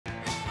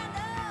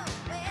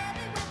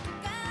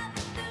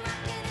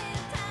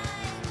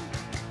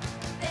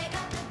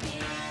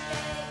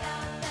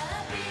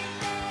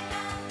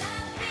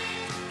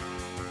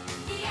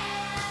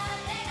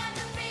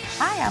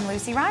Hi, I'm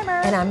Lucy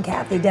Reimer. And I'm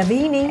Kathy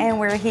Davini. And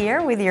we're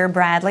here with your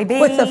Bradley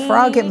Bee. With a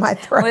frog in my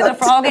throat. With a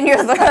frog in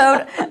your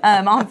throat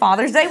on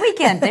Father's Day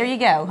weekend. There you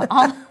go.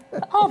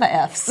 All the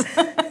F's.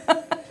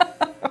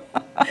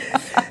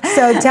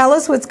 So tell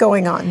us what's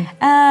going on.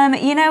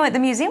 You know, at the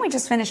museum, we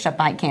just finished up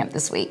bike camp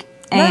this week.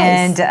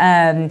 Nice.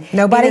 And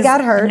nobody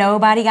got hurt.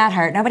 Nobody got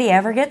hurt. Nobody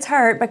ever gets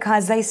hurt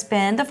because they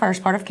spend the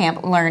first part of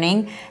camp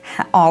learning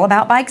all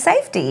about bike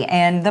safety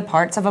and the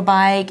parts of a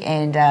bike.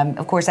 And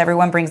of course,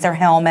 everyone brings their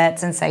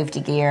helmets and safety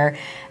gear.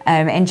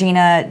 And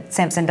Gina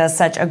Simpson does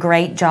such a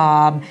great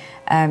job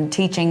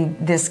teaching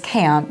this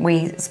camp.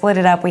 We split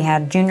it up. We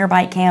had junior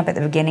bike camp at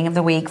the beginning of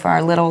the week for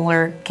our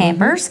littler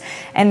campers.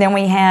 And then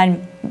we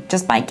had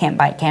just bike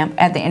camp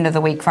at the end of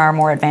the week for our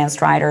more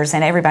advanced riders.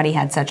 And everybody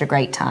had such a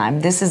great time.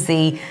 This is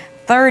the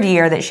third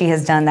year that she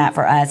has done that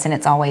for us, and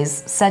it's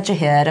always such a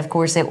hit. Of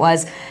course, it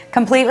was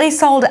completely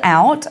sold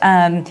out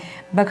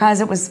because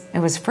it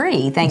was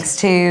free, thanks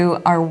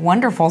to our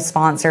wonderful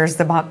sponsors,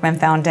 the Bachman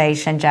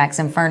Foundation,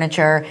 Jackson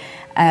Furniture,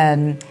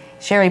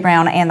 Sherry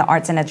Brown, and the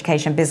Arts and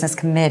Education Business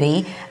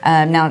Committee.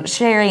 Now,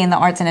 Sherry and the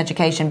Arts and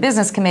Education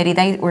Business Committee,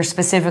 they were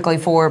specifically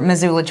for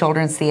Missoula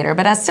Children's Theater,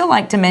 but I still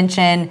like to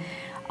mention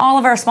all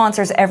of our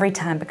sponsors every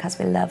time because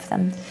we love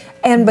them.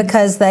 And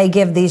because they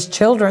give these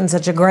children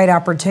such a great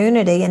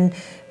opportunity, and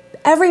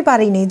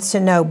everybody needs to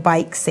know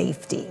bike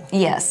safety.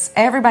 Yes,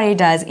 everybody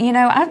does. You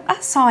know, I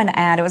saw an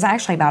ad. It was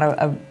actually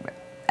about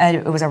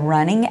it was a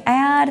running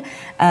ad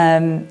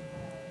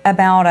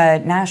about a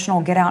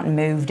National Get Out and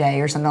Move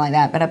Day or something like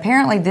that. But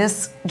apparently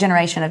this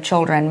generation of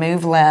children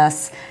move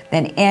less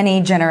than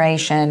any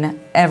generation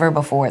ever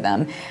before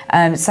them.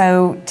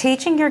 So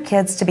teaching your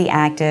kids to be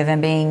active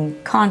and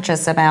being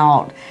conscious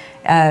about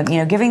you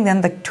know, giving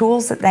them the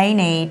tools that they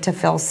need to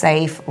feel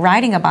safe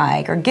riding a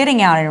bike or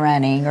getting out and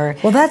running.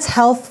 Well, that's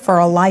health for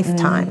a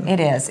lifetime. It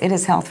is. It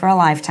is health for a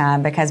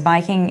lifetime because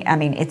biking, I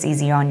mean, it's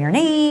easy on your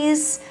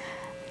knees.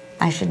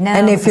 I should know.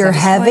 And if you're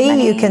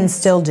heavy, you can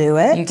still do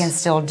it. You can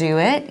still do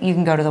it. You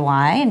can go to the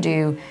Y and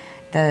do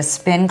the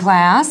spin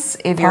class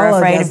if you're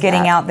afraid of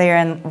getting out there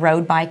and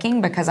road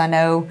biking, because I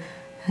know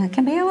it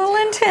can be a little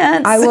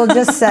intense. I will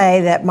just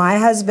say that my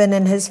husband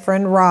and his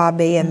friend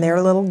Robbie and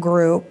their little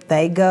group,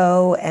 they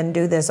go and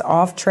do this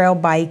off-trail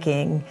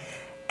biking,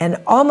 and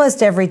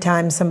almost every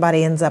time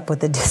somebody ends up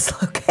with a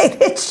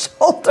dislocated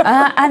shoulder.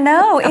 I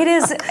know, it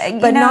is.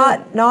 But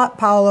not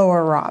Paulo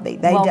or Robbie.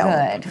 They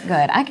don't.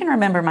 Good. I can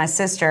remember my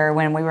sister,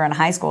 when we were in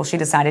high school, she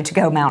decided to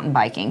go mountain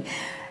biking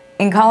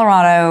in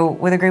Colorado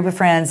with a group of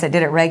friends that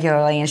did it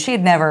regularly, and she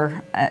had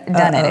never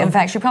done it. In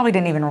fact, she probably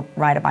didn't even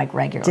ride a bike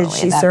regularly. Did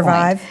she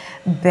survive?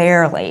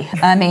 Barely.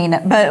 I mean,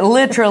 but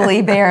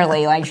literally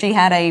barely. Like, she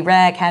had a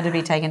wreck, had to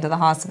be taken to the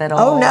hospital.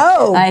 Oh,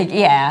 no. Like,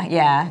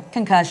 yeah,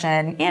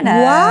 concussion, you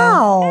know.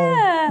 Wow.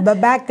 Yeah.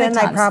 But back then,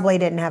 they probably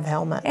didn't have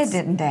helmets. It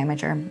didn't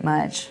damage her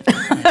much.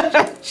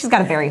 She's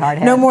got a very hard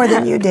head. No more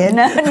than you did.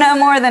 No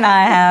more than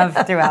I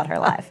have throughout her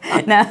life.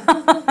 No.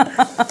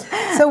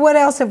 So what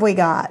else have we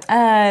got?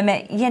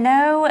 You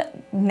know,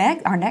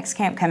 our next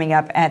camp coming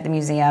up at the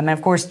museum, and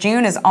of course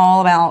June is all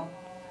about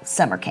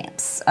summer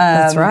camps.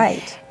 That's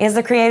right. Is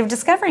the Creative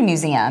Discovery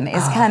Museum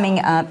is coming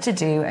up to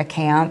do a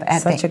camp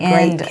at the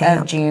end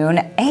of June,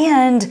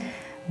 and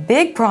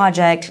big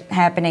project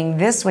happening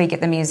this week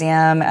at the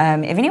museum.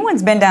 If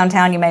anyone's been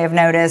downtown, you may have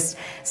noticed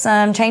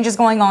some changes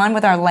going on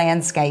with our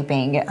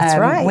landscaping. That's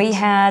right. We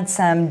had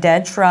some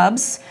dead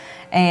shrubs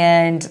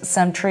and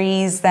some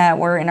trees that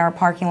were in our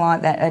parking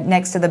lot that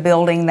next to the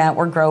building that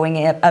were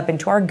growing up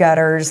into our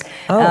gutters,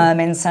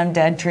 and some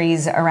dead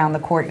trees around the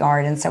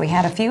courtyard. And so we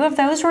had a few of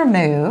those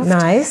removed.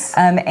 Nice.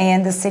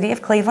 And the city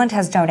of Cleveland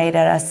has donated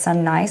us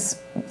some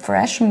nice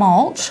fresh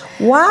mulch.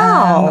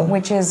 Wow.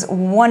 Which is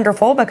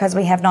wonderful because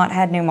we have not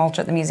had new mulch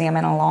at the museum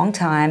in a long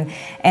time.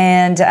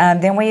 And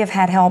then we have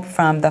had help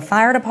from the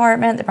fire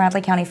department, the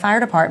Bradley County Fire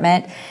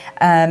Department,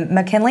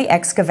 McKinley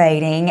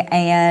Excavating,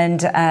 and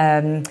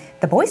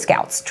the Boy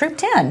Scouts, Troop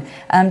 10,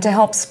 to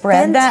help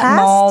spread that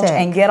mulch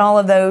and get all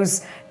of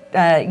those,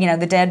 you know,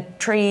 the dead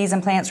trees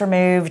and plants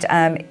removed.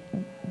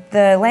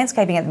 The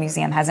landscaping at the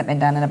museum hasn't been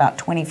done in about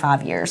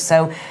 25 years.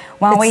 So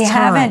while we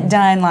haven't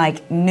done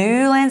like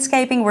new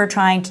landscaping, we're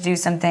trying to do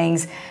some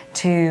things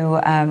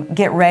to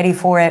get ready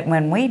for it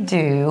when we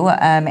do,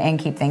 and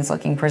keep things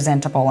looking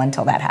presentable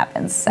until that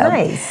happens. So,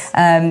 nice.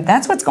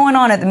 That's what's going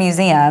on at the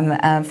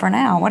museum for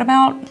now. What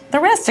about the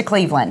rest of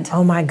Cleveland?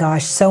 Oh my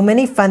gosh, so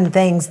many fun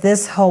things.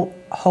 This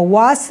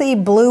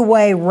Hiwassee Blue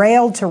Way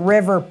Rail to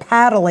River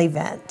paddle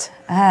event.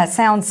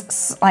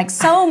 Sounds like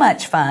so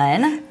much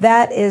fun.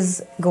 That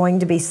is going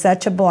to be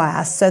such a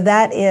blast. So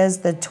that is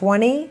the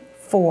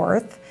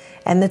 24th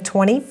and the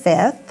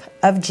 25th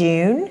of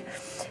June.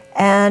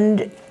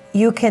 And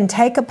you can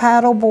take a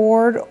paddle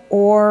board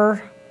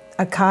or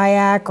a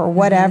kayak or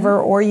whatever,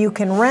 or you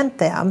can rent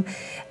them.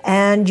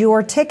 And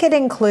your ticket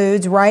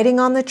includes riding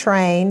on the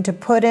train to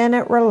put in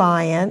at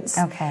Reliance.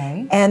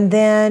 Okay. And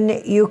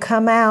then you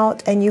come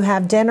out and you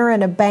have dinner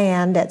and a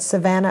band at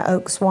Savannah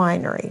Oaks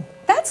Winery.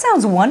 That That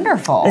sounds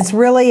wonderful. It's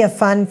really a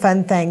fun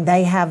thing.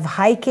 They have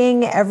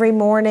hiking every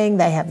morning.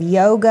 They have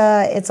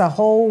yoga. It's a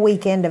whole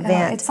weekend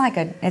event.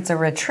 It's a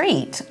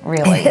retreat,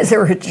 really. It's a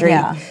retreat.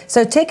 Yeah.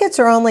 So tickets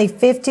are only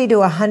 $50 to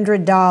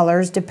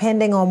 $100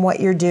 depending on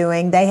what you're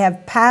doing. They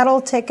have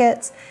paddle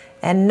tickets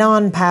and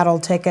non-paddle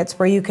tickets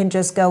where you can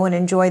just go and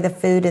enjoy the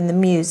food and the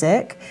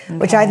music,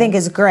 which I think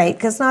is great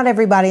because not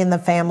everybody in the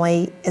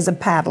family is a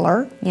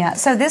paddler. Yeah,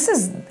 so this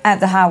is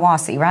at the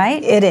Hiawassee,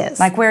 right? It is.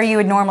 Like where you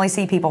would normally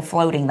see people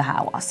floating the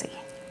Hiawassee.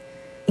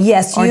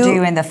 Yes, or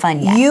doing the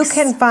fun yaks. You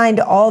can find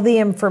all the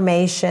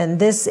information.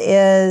 This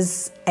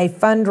is a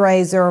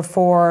fundraiser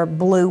for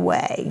Blue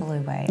Way.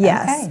 Blue Way,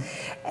 yes. Okay.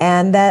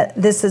 And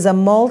this is a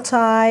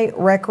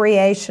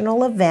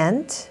multi-recreational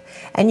event.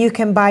 And you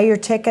can buy your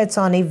tickets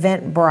on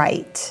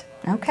Eventbrite.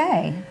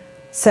 Okay.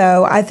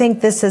 So I think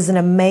this is an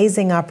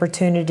amazing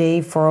opportunity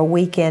for a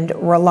weekend.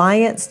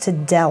 Reliance to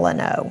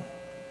Delano.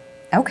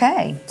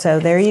 Okay. So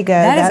there you go.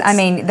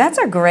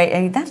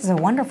 That is a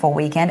wonderful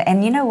weekend.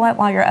 And you know what?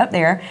 While you're up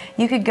there,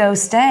 you could go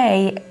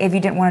stay, if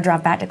you didn't want to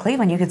drive back to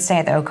Cleveland, you could stay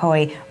at the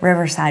Ocoee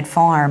Riverside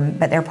Farm,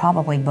 but they're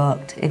probably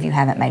booked if you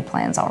haven't made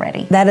plans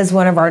already. That is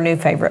one of our new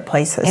favorite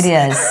places. It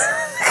is.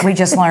 We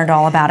just learned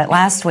all about it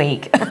last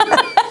week.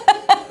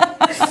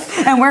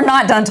 And we're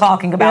not done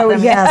talking about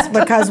them yes, yet.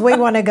 because we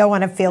want to go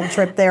on a field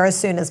trip there as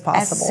soon as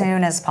possible. As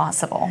soon as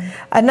possible.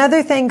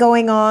 Another thing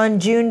going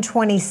on June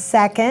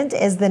 22nd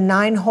is the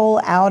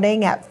 9-hole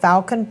outing at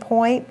Falcon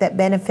Point that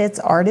benefits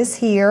Artists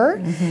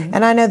Here.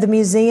 And I know the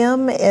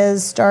museum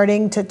is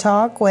starting to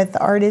talk with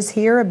Artists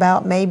Here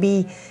about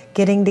maybe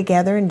getting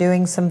together and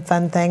doing some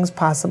fun things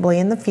possibly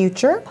in the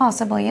future.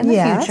 Possibly in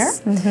the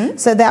future.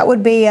 So that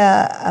would be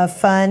a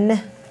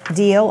fun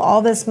deal.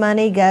 All this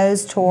money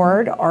goes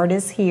toward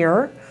Artists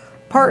Here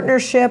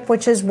partnership,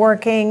 which is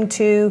working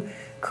to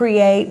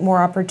create more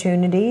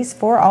opportunities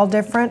for all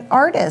different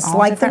artists,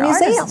 like the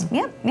museum.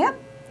 Yep.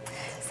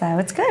 So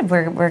it's good.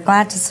 We're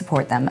glad to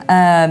support them.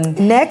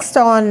 Next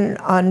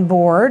on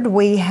board,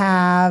 we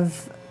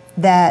have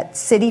that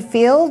City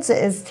Fields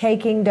is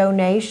taking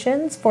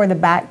donations for the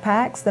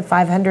backpacks, the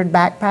 500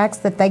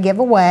 backpacks that they give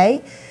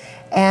away,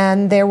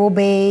 and there will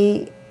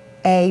be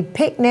a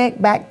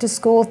picnic back to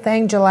school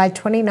thing July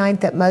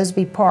 29th at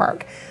Mosby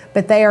Park.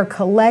 But they are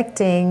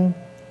collecting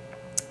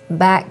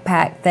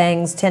backpack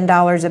things,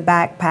 $10 a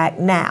backpack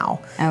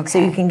now. Okay. So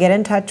you can get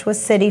in touch with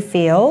City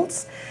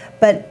Fields.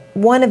 But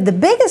one of the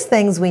biggest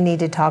things we need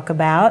to talk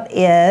about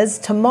is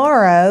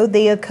tomorrow,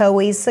 the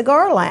Ocoee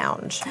Cigar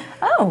Lounge.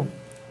 Oh.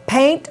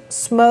 Paint,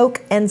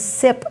 smoke, and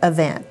sip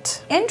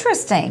event.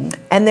 Interesting.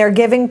 And they're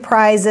giving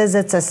prizes.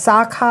 It's a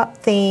sock hop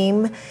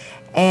theme.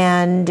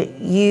 And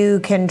you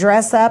can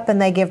dress up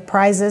and they give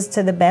prizes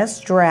to the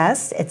best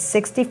dressed. It's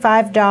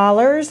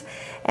 $65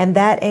 and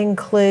that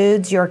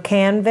includes your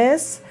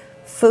canvas,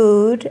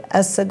 food,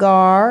 a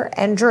cigar,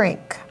 and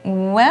drink.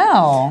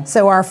 Well.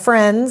 So our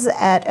friends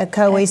at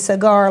Ocoee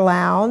Cigar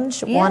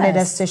Lounge wanted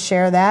us to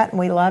share that, and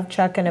we love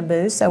Chuck and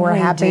Abu, so we're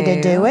happy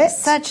to do it.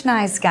 Such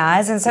nice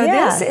guys. And so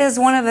this is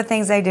one of the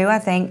things they do, I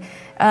think,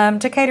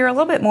 to cater a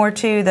little bit more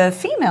to the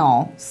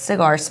female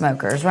cigar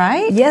smokers,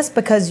 right? Yes,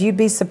 because you'd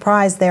be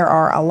surprised there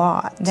are a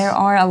lot. There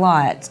are a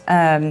lot.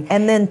 And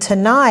then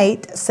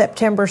tonight,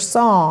 September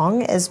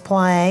Song is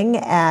playing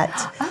at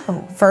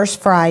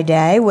First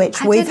Friday,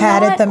 which we've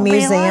had at the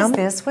museum. I did not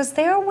realize this was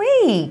their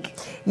week.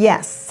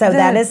 Yes, so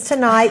that is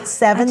tonight,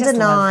 7 to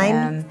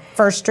 9,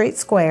 First Street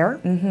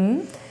Square.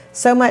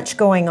 So much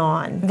going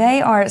on.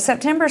 They are.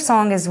 September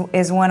Song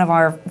is one of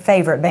our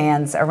favorite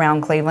bands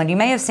around Cleveland. You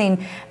may have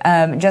seen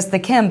just the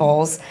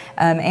Kimballs,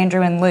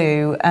 Andrew and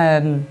Lou,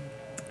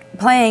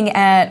 playing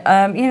at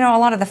a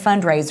lot of the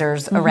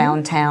fundraisers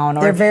around town.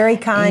 They're very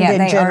kind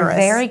and generous.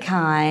 They are very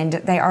kind.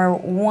 They are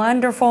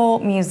wonderful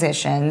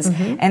musicians,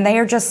 and they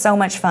are just so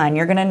much fun.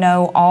 You're going to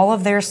know all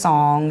of their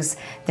songs.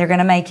 They're going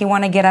to make you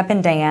want to get up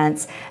and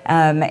dance,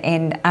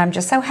 and I'm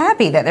just so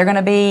happy that they're going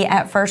to be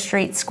at First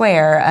Street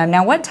Square.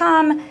 Now, what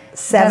time?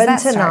 7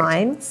 to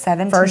 9, 7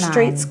 to 9. First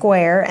Street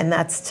Square, and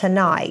that's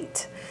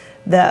tonight.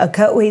 The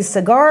Ocoee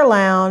Cigar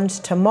Lounge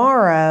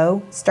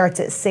tomorrow starts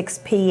at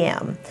 6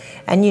 p.m.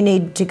 And you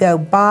need to go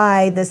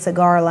by the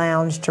Cigar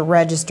Lounge to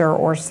register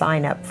or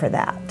sign up for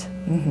that.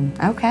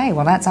 Okay,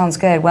 well that sounds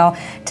good. Well,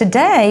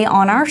 today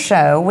on our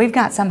show, we've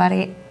got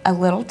somebody a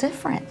little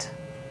different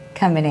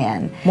coming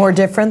in. More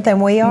different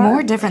than we are?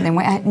 More different than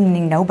we are.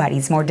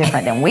 Nobody's more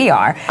different than we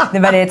are.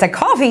 But it's a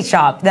coffee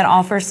shop that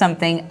offers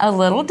something a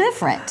little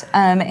different.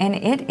 And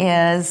it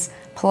is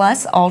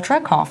Plus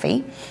Ultra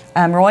Coffee.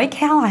 Roy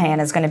Callahan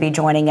is going to be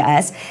joining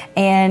us.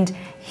 And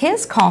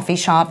his coffee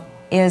shop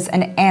is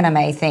an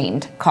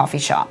anime-themed coffee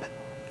shop.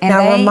 And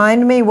now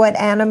remind me what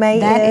anime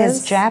is. That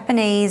is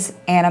Japanese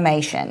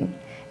animation.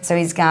 So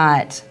he's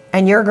got...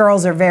 And your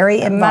girls are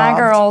very involved. My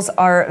girls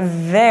are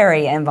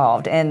very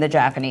involved in the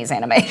Japanese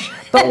animation.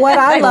 But what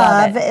I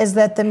love is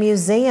that the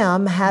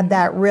museum had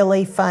that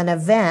really fun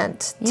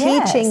event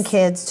teaching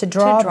kids to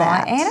draw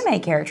that. Anime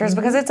characters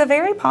because it's a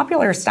very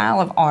popular style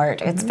of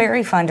art. It's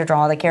very fun to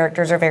draw. The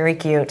characters are very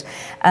cute.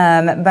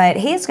 But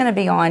he's going to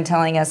be on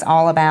telling us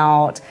all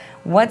about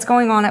what's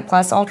going on at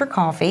Plus Ultra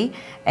Coffee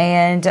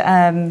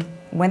and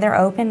when they're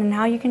open and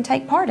how you can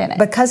take part in it.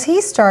 Because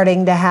he's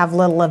starting to have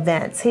little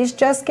events. He's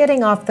just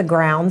getting off the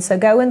ground, so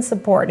go and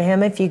support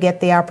him if you get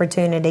the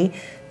opportunity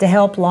to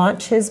help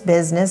launch his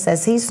business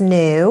as he's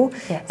new.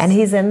 Yes. And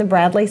he's in the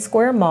Bradey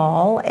Square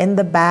Mall in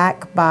the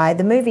back by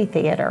the movie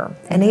theater.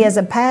 And he has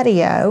a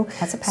patio.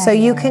 So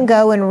you can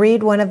go and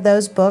read one of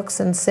those books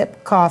and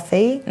sip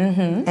coffee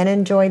and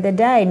enjoy the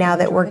day now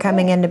that we're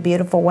coming into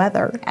beautiful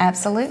weather.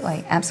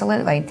 Absolutely,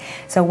 absolutely.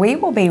 So we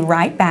will be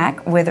right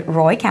back with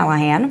Roy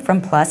Callahan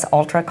from Plus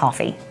Ultra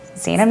Coffee.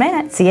 See you in a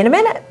minute. See you in a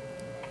minute.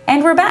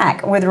 And we're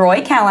back with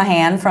Roy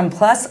Callahan from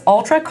Plus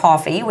Ultra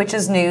Coffee, which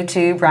is new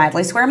to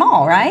Bradey Square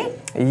Mall, right?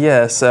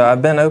 Yeah, so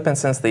I've been open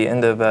since the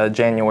end of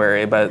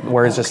January, but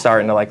word's just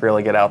starting to like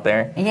really get out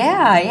there.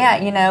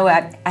 Yeah, you know,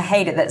 I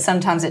hate it that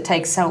sometimes it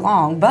takes so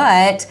long,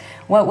 but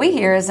what we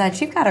hear is that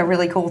you've got a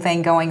really cool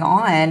thing going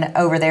on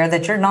over there,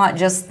 that you're not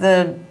just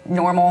the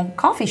normal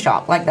coffee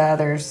shop like the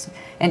others.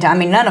 And I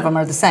mean, none of them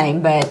are the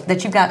same, but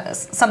that you've got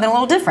something a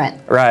little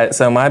different. Right,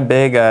 so my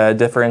big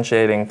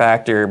differentiating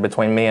factor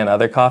between me and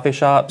other coffee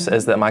shops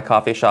is that my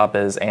coffee shop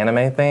is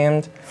anime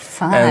themed.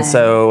 Fun. And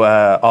so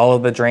all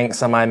of the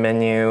drinks on my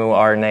menu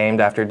are named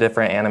after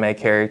different anime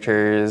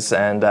characters,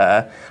 and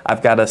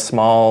I've got a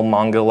small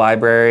manga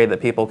library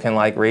that people can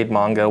like read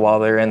manga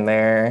while they're in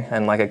there,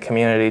 and like a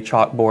community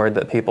chalkboard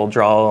that people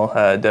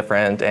draw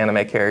different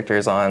anime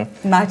characters on.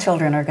 My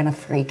children are gonna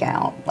freak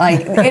out.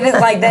 Like, it is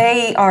like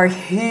they are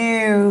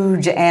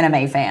huge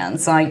anime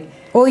fans. Like,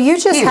 Well, you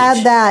just huge.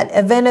 had that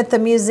event at the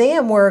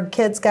museum where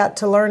kids got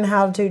to learn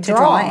how to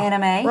draw.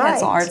 Anime. Right.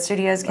 That's Art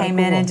Studios came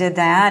in and did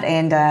that.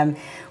 And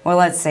well,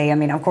 let's see. I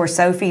mean, of course,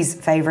 Sophie's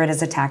favorite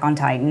is Attack on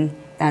Titan.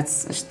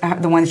 That's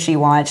the one she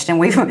watched. And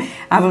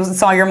I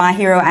saw your My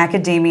Hero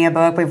Academia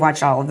book. We've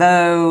watched all of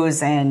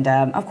those. And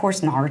of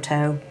course,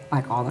 Naruto,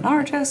 like all the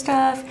Naruto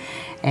stuff.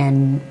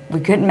 And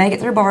we couldn't make it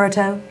through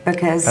Boruto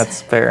because...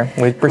 That's fair.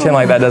 We pretend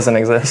like that doesn't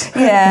exist.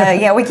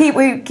 Yeah,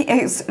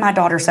 my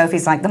daughter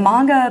Sophie's like, the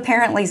manga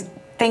apparently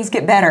things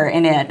get better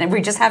in it, and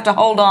we just have to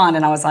hold on.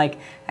 And I was like,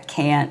 I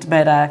can't.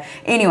 But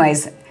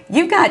anyways,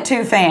 you've got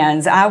two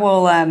fans. I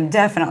will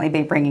definitely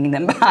be bringing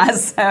them by.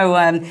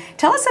 So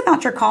tell us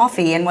about your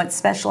coffee and what's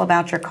special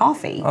about your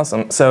coffee.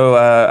 Awesome. So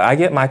I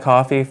get my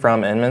coffee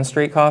from Inman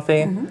Street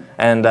Coffee,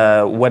 and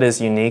what is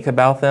unique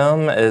about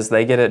them is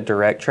they get it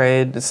direct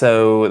trade.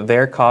 So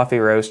their coffee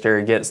roaster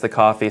gets the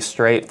coffee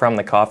straight from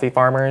the coffee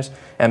farmers,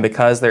 and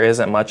because there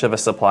isn't much of a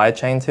supply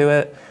chain to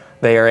it,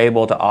 they are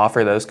able to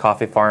offer those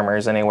coffee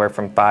farmers anywhere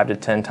from 5 to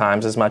 10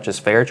 times as much as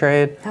fair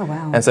trade. Oh,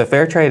 wow. And so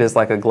fair trade is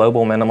like a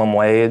global minimum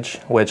wage,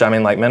 which I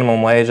mean, like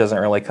minimum wage doesn't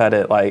really cut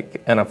it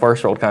like in a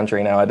first world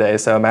country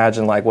nowadays. So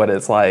imagine like what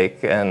it's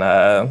like in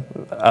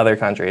other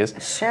countries.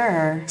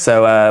 Sure.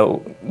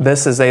 So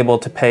this is able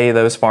to pay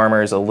those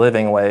farmers a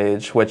living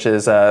wage, which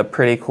is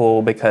pretty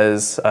cool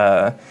because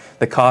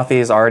the coffee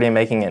is already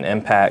making an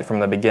impact from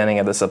the beginning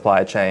of the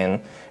supply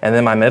chain. And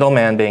then my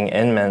middleman being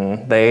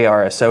Inman, they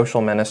are a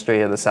social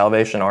ministry of the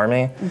Salvation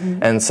Army.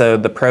 And so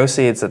the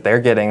proceeds that they're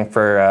getting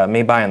for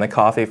me buying the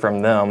coffee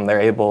from them, they're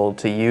able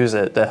to use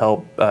it to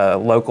help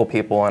local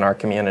people in our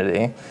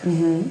community.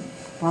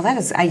 Well, that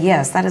is,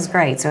 yes, that is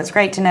great. So it's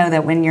great to know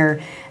that when you're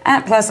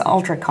at Plus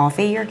Ultra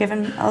Coffee, you're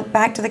giving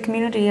back to the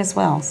community as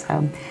well.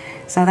 So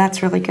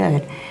that's really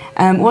good.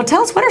 Well,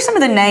 tell us, what are some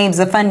of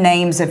the fun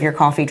names of your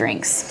coffee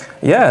drinks?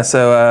 Yeah,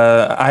 so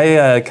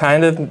I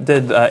kind of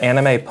did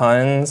anime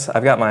puns.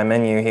 I've got my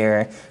menu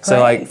here.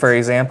 So like, for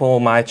example,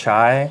 my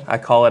chai, I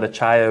call it a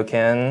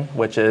Chai-o-ken,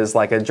 which is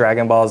like a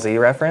Dragon Ball Z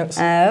reference.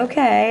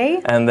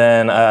 Okay. And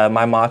then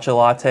my matcha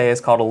latte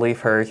is called a Leaf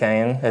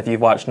Hurricane. If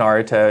you've watched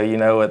Naruto, you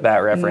know what that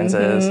reference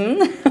is.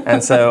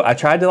 And so I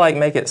tried to like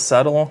make it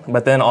subtle,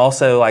 but then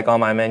also like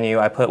on my menu,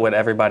 I put what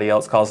everybody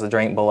else calls the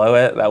drink below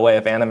it. That way,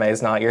 if anime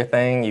is not your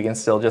thing, you can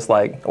still just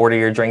like order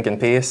your drink in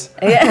peace.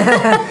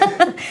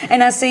 Yeah.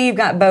 And I see you've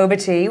got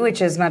boba tea,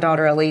 which is my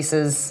daughter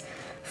Elisa's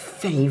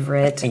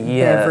favorite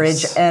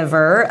beverage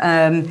ever.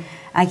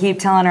 I keep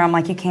telling her, I'm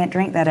like, you can't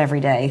drink that every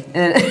day.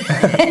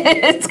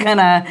 It's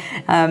gonna,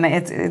 I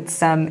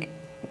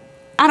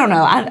don't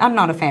know, I'm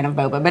not a fan of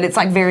boba, but it's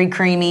like very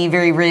creamy,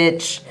 very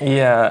rich.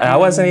 Yeah, I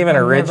wasn't even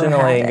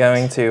originally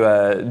going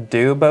to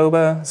do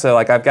boba. So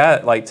like I've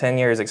got like 10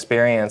 years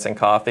experience in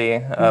coffee,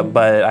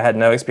 but I had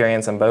no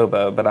experience in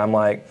boba. But I'm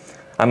like,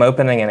 I'm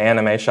opening an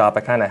anime shop. I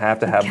kind of have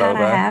to have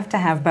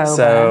boba.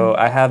 So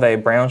I have a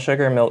brown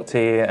sugar milk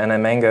tea and a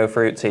mango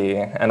fruit tea,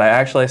 and I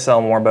actually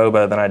sell more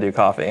boba than I do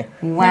coffee.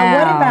 Wow. Now,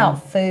 what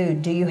about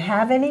food? Do you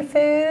have any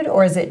food,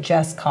 or is it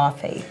just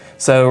coffee?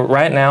 So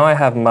right now I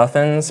have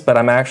muffins, but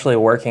I'm actually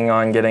working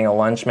on getting a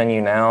lunch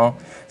menu now.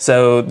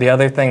 So the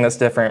other thing that's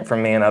different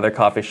from me and other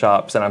coffee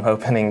shops, and I'm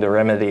hoping to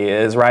remedy,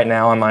 is right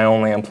now I'm my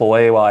only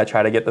employee while I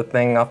try to get the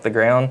thing off the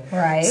ground.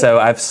 Right. So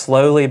I've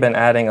slowly been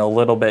adding a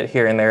little bit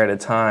here and there at a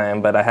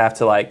time, but I have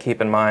to like keep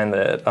in mind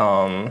that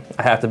I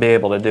have to be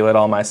able to do it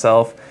all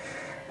myself.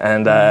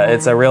 And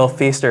it's a real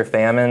feast or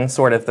famine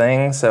sort of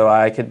thing. So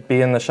I could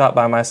be in the shop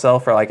by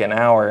myself for like an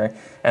hour,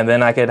 and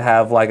then I could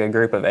have like a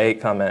group of 8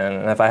 come in.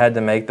 And if I had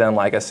to make them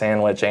like a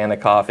sandwich and a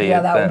coffee,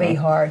 Yeah, that would be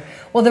hard.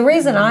 Well, the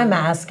reason I'm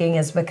asking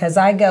is because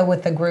I go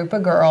with a group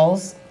of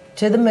girls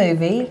to the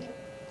movie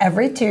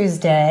every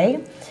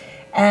Tuesday.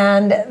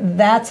 And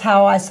that's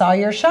how I saw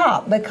your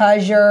shop,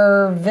 because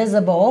you're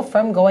visible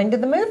from going to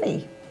the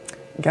movie.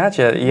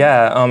 Gotcha.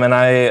 Yeah. And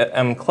I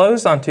am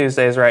closed on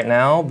Tuesdays right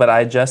now, but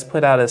I just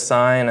put out a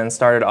sign and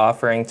started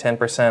offering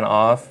 10%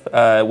 off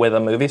with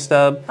a movie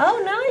stub.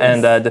 Oh, nice.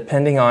 And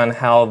depending on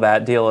how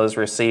that deal is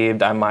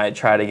received, I might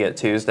try to get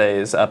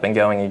Tuesdays up and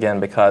going again,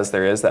 because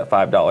there is that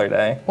 $5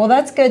 day. Well,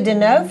 that's good to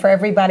know for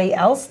everybody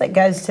else that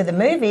goes to the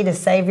movie, to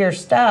save your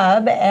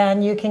stub,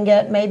 and you can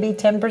get maybe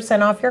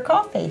 10% off your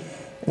coffee.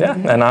 Yeah,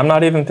 and I'm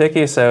not even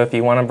picky, so if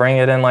you want to bring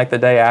it in like the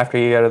day after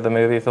you go to the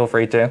movie, feel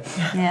free to.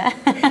 Yeah.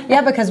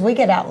 Yeah, because we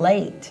get out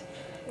late.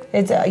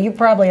 It's you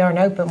probably aren't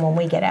open when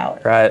we get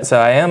out. Right, so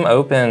I am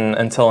open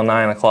until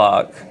 9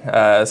 o'clock.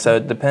 So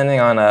depending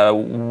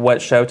on what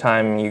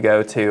showtime you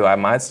go to, I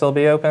might still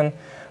be open.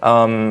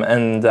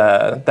 And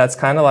that's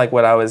kind of like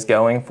what I was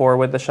going for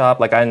with the shop.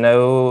 Like, I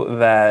know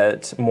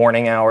that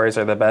morning hours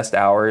are the best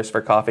hours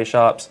for coffee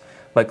shops,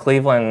 but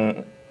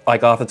Cleveland,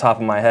 like off the top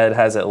of my head,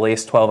 has at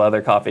least 12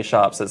 other coffee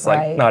shops. It's like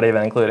Right. not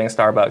even including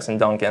Starbucks and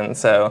Dunkin'.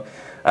 So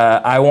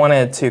I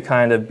wanted to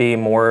kind of be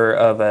more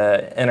of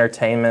a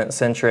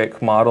entertainment-centric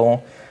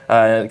model,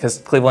 because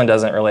Cleveland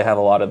doesn't really have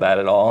a lot of that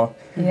at all.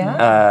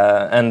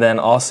 Yeah. And then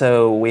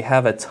also we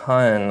have a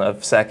ton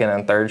of second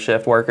and third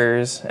shift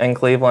workers in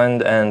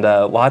Cleveland, and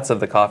lots of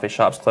the coffee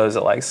shops close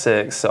at like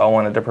 6, so I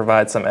wanted to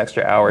provide some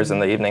extra hours in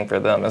the evening for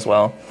them as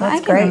well. I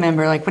That's can great.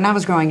 remember, like, when I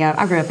was growing up,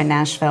 I grew up in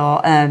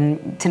Nashville,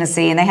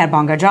 Tennessee, and they had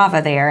Bongo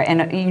Java there.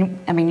 And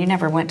you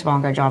never went to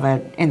Bongo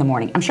Java in the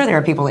morning. I'm sure there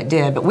are people that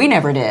did, but we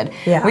never did.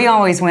 Yeah. We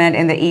always went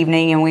in the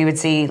evening, and we would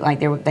see, like,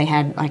 they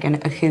had like an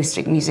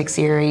acoustic music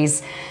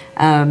series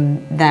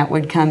that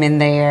would come in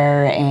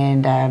there,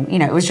 and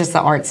it was just the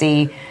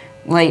artsy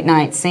late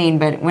night scene.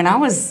 But when I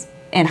was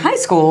in high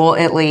school,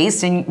 at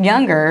least, and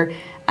younger,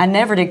 I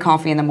never did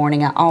coffee in the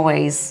morning.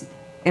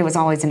 It was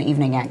always an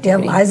evening Yeah,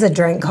 activity. Liza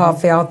drank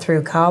coffee all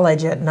through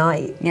college at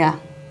night. Yeah.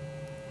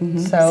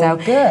 So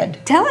good.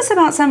 Tell us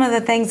about some of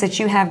the things that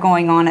you have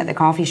going on at the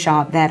coffee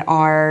shop that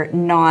are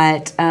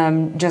not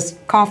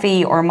just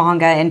coffee or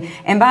manga.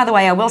 And by the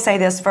way, I will say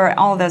this for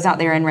all of those out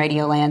there in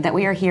Radio Land, that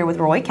we are here with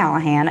Roy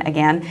Callahan,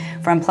 again,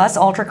 from Plus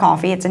Ultra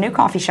Coffee. It's a new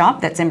coffee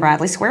shop that's in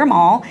Bradey Square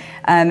Mall,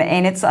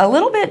 and it's a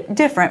little bit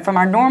different from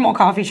our normal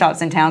coffee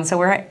shops in town, so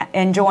we're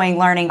enjoying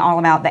learning all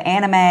about the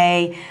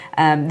anime,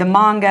 the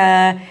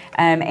manga,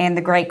 and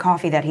the great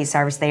coffee that he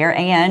serves there,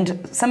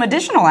 and some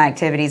additional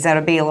activities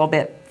that'll be a little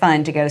bit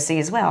fun to go see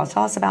as well.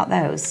 Tell us about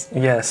those.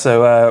 Yeah,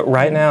 so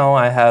right now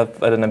I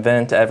have an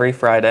event every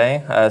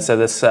Friday. So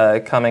this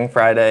coming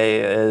Friday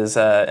is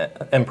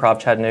Improv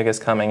Chattanooga is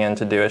coming in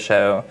to do a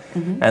show.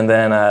 And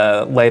then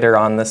later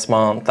on this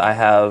month I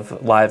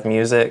have live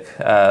music.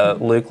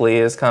 Luke Lee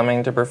is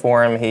coming to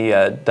perform. He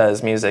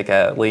does music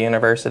at Lee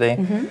University.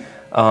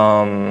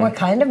 What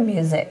kind of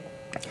music?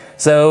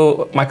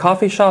 So my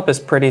coffee shop is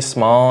pretty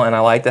small, and I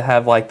like to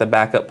have like the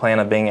backup plan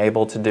of being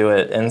able to do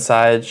it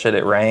inside should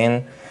it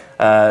rain.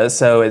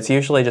 So it's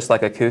usually just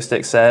like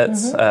acoustic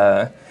sets,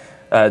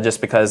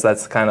 just because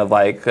that's kind of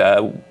like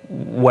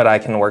what I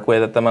can work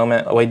with at the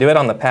moment. We do it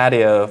on the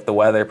patio if the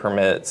weather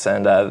permits,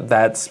 and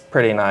that's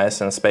pretty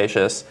nice and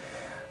spacious.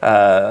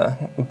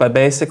 But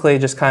basically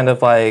just kind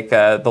of like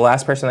the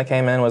last person that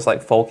came in was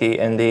like folky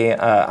indie.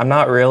 I'm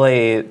not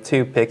really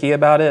too picky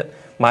about it.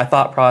 My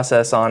thought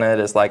process on it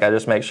is like I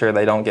just make sure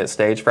they don't get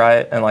stage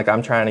fright, and like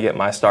I'm trying to get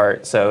my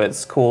start, so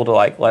it's cool to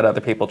like let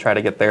other people try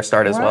to get their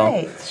start as well.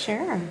 Right.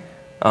 Sure.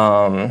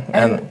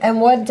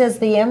 And what does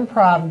the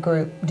improv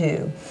group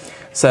do?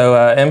 So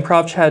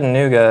Improv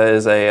Chattanooga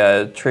is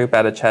a troupe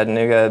out of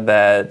Chattanooga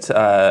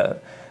that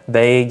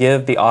they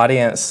give the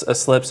audience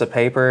slips of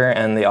paper,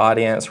 and the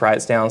audience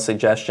writes down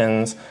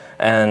suggestions,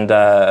 and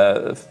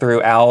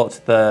throughout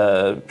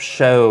the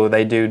show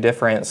they do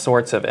different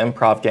sorts of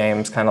improv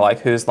games, kind of like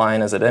Whose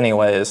Line Is It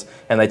Anyways,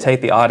 and they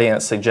take the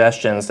audience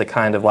suggestions to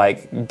kind of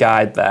like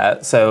guide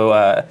that.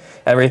 So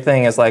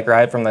everything is like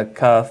right from the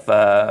cuff,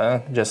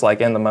 just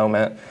like in the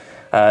moment.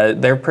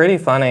 They're pretty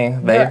funny.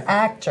 They're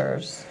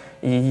actors.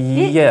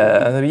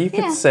 Yeah, you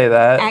could say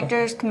that.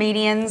 Actors,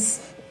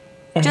 comedians,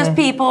 just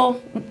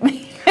people.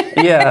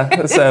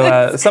 Yeah,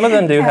 so some of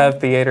them do have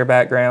theater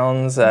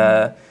backgrounds,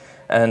 and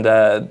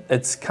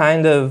it's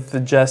kind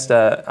of just,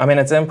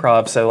 it's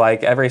improv, so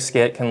like every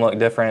skit can look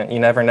different. You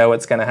never know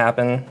what's going to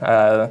happen,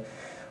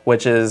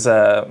 which is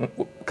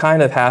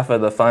kind of half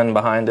of the fun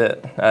behind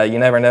it. You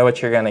never know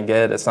what you're going to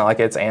get. It's not like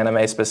it's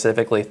anime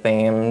specifically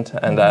themed,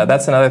 and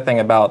that's another thing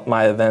about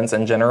my events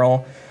in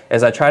general,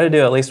 is I try to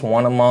do at least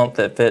one a month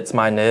that fits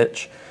my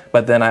niche.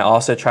 But then I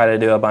also try to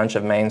do a bunch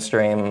of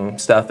mainstream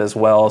stuff as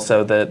well,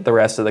 so that the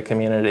rest of the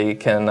community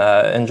can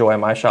enjoy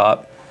my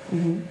shop.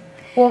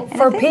 Well,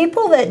 for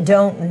people that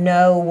don't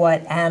know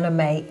what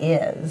anime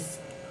is,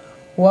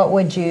 what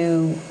would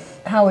you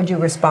how would you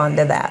respond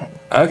to that?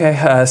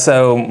 Okay,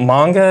 so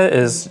manga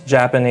is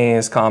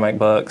Japanese comic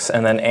books,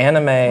 and then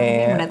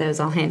anime. One of those,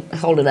 I'll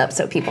hold it up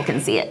so people can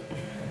see it.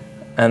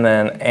 And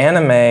then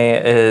anime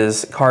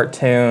is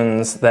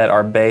cartoons that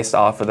are based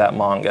off of that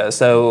manga.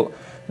 So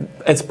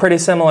it's pretty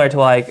similar to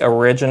like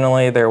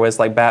originally there was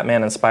like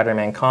Batman and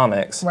Spider-Man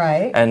comics.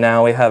 Right. And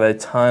now we have a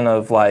ton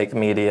of like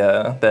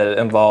media that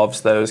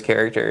involves those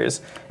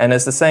characters. And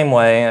it's the same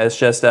way. It's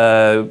just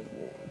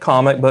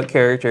comic book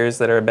characters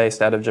that are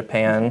based out of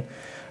Japan.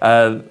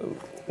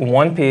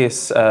 One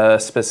Piece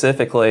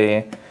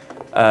specifically,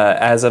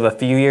 as of a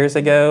few years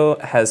ago,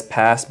 has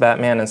passed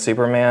Batman and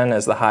Superman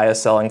as the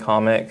highest selling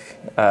comic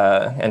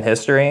in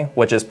history,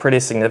 which is pretty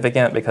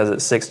significant because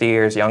it's 60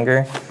 years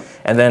younger.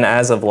 And then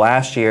as of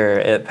last year,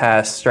 it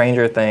passed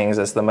Stranger Things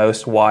as the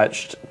most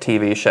watched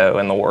TV show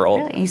in the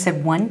world. Really? You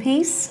said One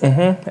Piece?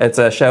 Mm-hmm. It's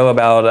a show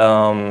about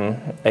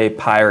a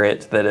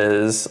pirate that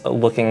is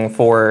looking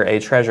for a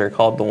treasure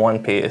called the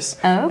One Piece.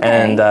 Oh, okay.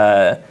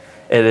 And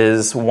it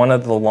is one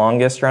of the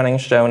longest running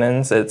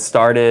shonens. It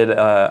started,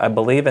 I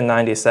believe, in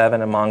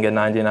 97 and manga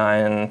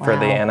 99 for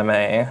the anime,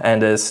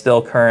 and is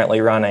still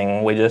currently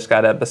running. We just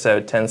got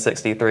episode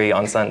 1063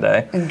 on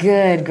Sunday.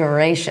 Good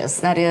gracious,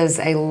 that is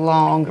a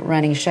long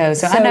running show.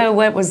 So I know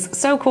what was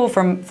so cool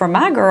for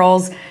my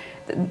girls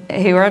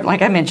who are,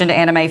 like I mentioned,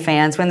 anime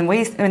fans. When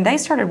they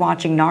started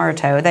watching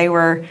Naruto, they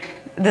were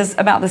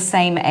about the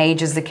same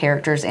age as the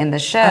characters in the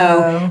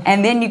show,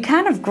 and then you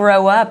kind of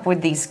grow up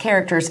with these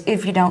characters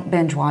if you don't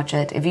binge watch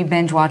it. If you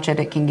binge watch it,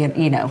 it can get,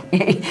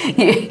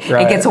 it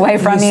gets away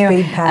from you.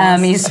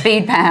 You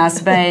speed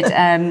pass. But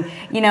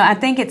I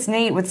think it's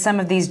neat with some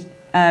of these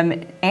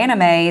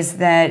animes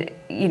that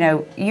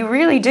you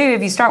really do.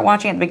 If you start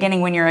watching at the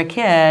beginning when you're a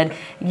kid,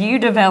 you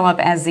develop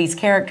as these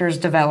characters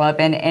develop,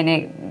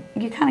 and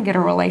you kind of get a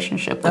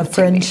relationship with a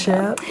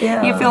friendship.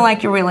 Yeah, you feel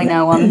like you really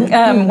know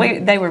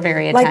them. They were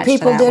very attached, like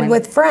people to that did one.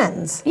 with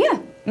Friends. Yeah,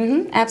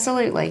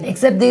 absolutely.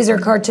 Except these are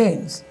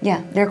cartoons.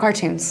 Yeah, they're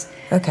cartoons.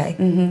 Okay.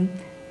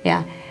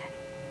 Yeah,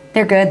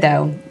 they're good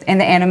though, and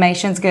the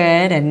animation's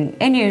good,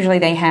 and usually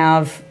they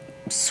have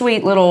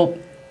sweet little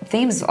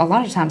themes a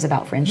lot of times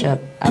about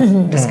friendship,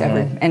 I've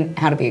discovered, and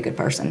how to be a good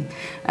person.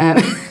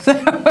 So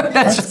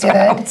that's just what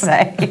I would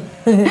say.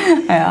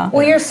 Yeah.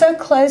 Well, you're so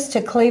close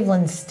to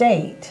Cleveland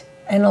State,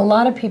 and a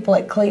lot of people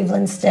at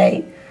Cleveland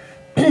State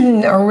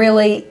are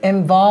really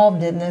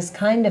involved in this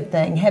kind of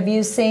thing. Have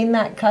you seen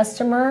that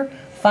customer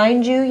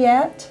find you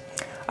yet?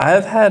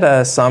 I've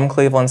had some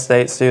Cleveland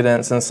State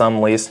students and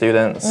some Lee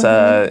students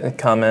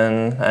come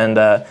in,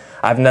 and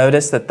I've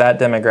noticed that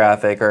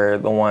demographic are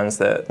the ones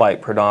that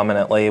like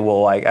predominantly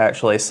will like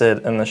actually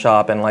sit in the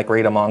shop and like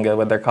read a manga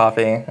with their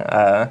coffee,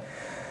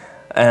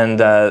 and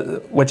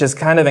which is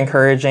kind of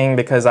encouraging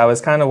because I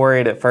was kind of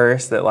worried at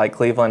first that like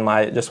Cleveland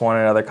might just want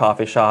another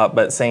coffee shop,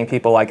 but seeing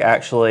people like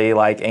actually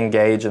like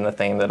engage in the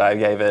theme that I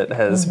gave it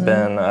has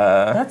been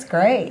That's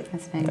great.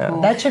 That's very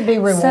cool. That should be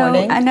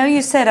rewarding. So I know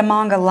you said a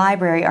manga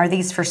library. Are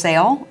these for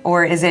sale,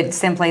 or is it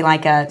simply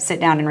like a sit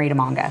down and read a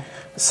manga?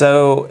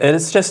 So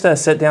it's just a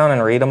sit down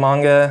and read a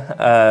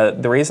manga.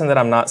 The reason that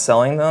I'm not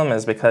selling them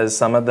is because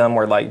some of them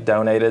were like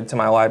donated to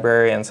my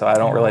library, and so I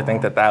don't really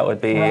think that would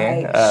be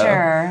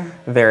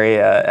very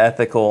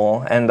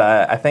ethical. And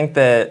I think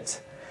that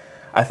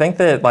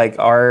like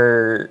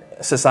our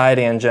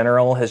society in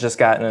general has just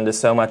gotten into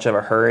so much of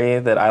a hurry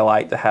that I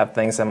like to have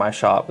things in my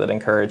shop that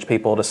encourage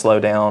people to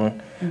slow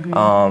down.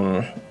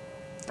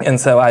 And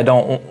so I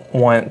don't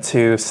want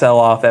to sell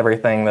off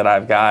everything that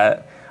I've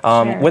got.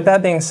 With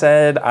that being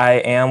said, I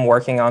am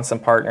working on some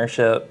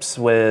partnerships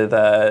with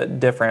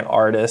different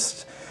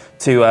artists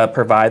to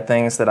provide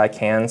things that I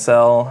can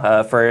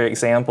sell. For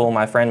example,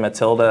 my friend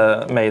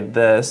Matilda made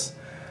this.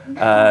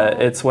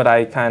 It's what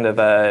I kind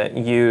of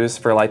use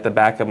for like the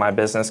back of my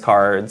business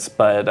cards,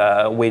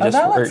 but we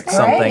just worked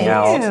something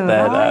out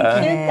that how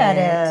cute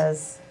that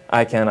is.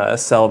 I can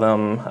sell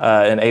them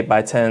in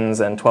 8x10s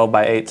and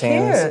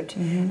 12x18s.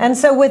 Cute. And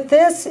so with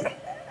this,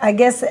 I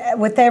guess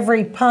with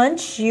every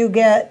punch, you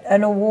get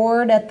an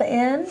award at the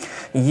end?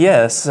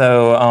 Yes,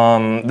 so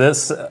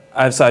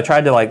I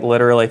tried to like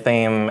literally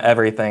theme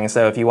everything.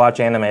 So if you watch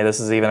anime, this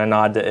is even a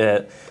nod to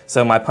it.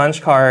 So my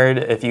punch card,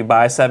 if you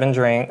buy 7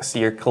 drinks,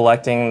 you're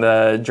collecting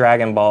the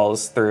Dragon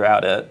Balls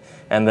throughout it.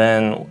 And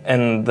then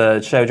in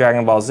the show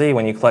Dragon Ball Z,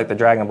 when you collect the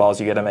Dragon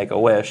Balls, you get to make a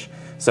wish.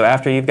 So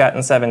after you've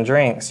gotten 7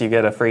 drinks, you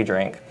get a free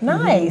drink.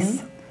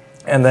 Nice.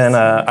 And then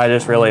I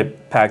just really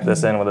packed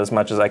this in with as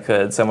much as I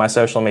could. So my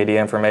social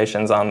media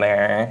information's on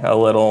there, a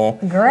little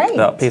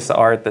piece of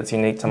art that's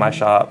unique to my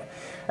shop.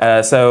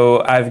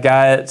 So I've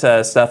got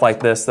stuff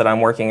like this that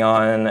I'm working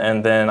on,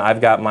 and then I've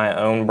got my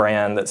own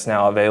brand that's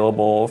now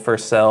available for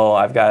sale.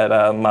 I've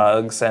got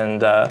mugs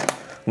and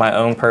my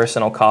own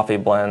personal coffee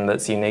blend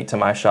that's unique to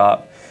my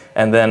shop.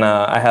 And then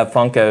I have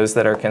Funkos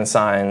that are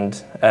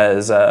consigned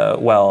as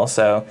well.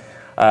 So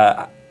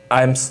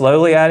I'm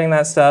slowly adding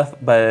that stuff,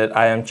 but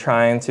I am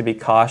trying to be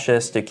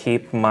cautious to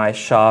keep my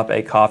shop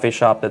a coffee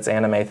shop that's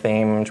anime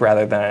themed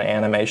rather than an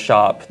anime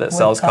shop that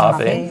sells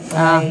coffee.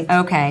 Right.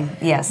 Okay,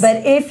 yes.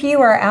 But if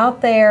you are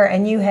out there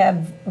and you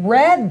have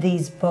read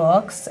these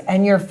books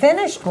and you're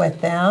finished with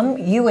them,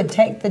 you would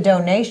take the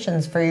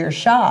donations for your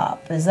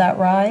shop. Is that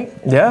right?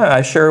 Yeah,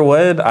 I sure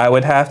would. I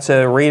would have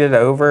to read it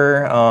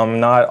over.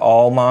 Not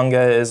all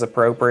manga is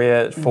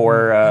appropriate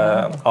for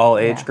all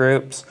age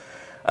groups.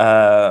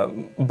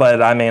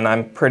 But I mean,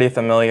 I'm pretty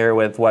familiar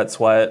with what's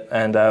what,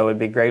 and would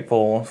be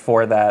grateful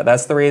for that.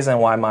 That's the reason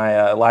why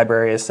my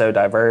library is so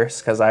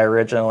diverse, because I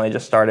originally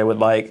just started with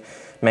like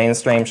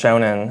mainstream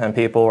shonen, and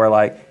people were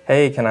like,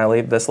 hey, can I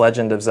leave this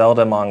Legend of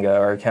Zelda manga,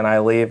 or can I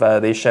leave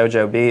these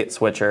shoujo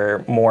beats, which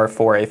are more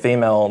for a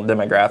female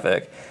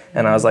demographic?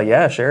 And I was like,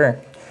 yeah, sure.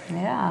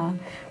 Yeah,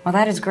 well,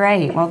 that is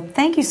great. Well,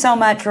 thank you so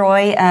much,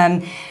 Roy.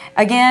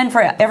 Again,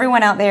 for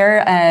everyone out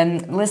there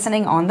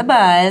listening on The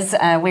Buzz,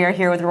 we are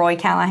here with Roy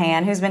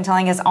Callahan, who's been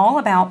telling us all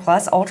about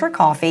Plus Ultra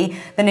Coffee,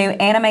 the new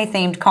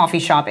anime-themed coffee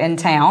shop in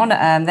town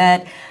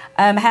that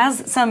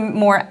has some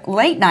more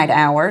late-night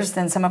hours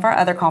than some of our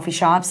other coffee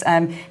shops.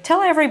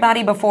 Tell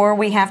everybody before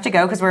we have to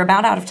go, because we're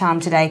about out of time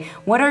today,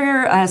 what are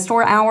your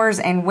store hours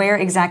and where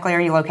exactly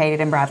are you located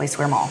in Bradey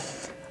Square Mall?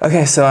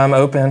 Okay, so I'm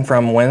open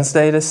from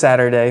Wednesday to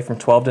Saturday from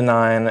 12 to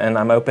 9, and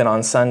I'm open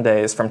on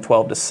Sundays from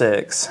 12 to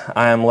 6.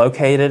 I am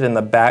located in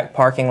the back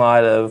parking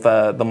lot of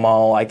the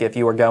mall. Like if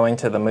you were going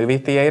to the movie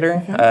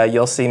theater,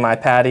 you'll see my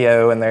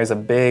patio, and there's a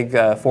big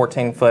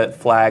 14-foot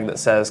flag that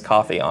says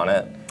coffee on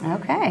it.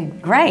 Okay,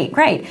 great,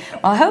 great.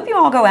 Well, I hope you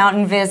all go out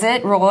and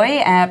visit Roy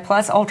at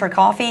Plus Ultra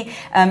Coffee.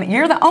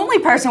 You're the only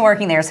person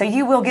working there, so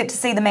you will get to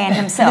see the man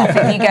himself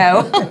if you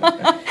go.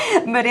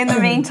 But in the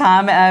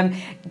meantime,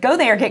 go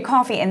there, get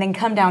coffee, and then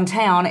come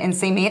downtown and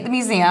see me at the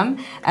museum.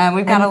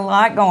 We've got a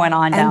lot going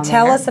on down there. And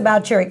tell us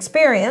about your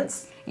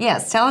experience.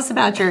 Yes, tell us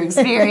about your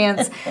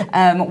experience.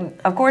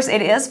 Of course,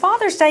 it is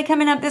Father's Day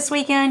coming up this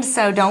weekend,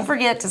 so don't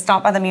forget to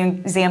stop by the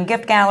museum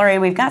gift gallery.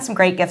 We've got some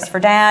great gifts for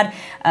Dad.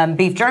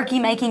 Beef jerky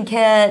making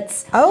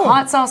kits,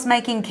 hot sauce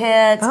making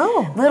kits,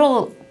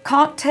 little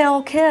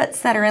cocktail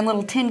kits that are in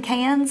little tin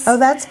cans. Oh,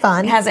 that's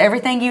fun. It has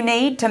everything you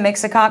need to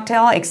mix a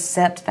cocktail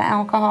except the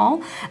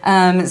alcohol.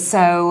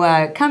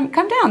 So come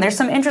down. There's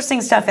some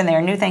interesting stuff in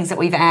there, new things that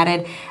we've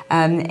added,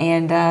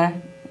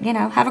 you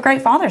know, have a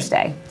great Father's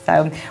Day.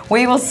 So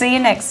we will see you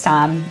next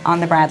time on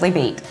the Bradley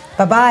Beat.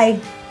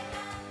 Bye-bye.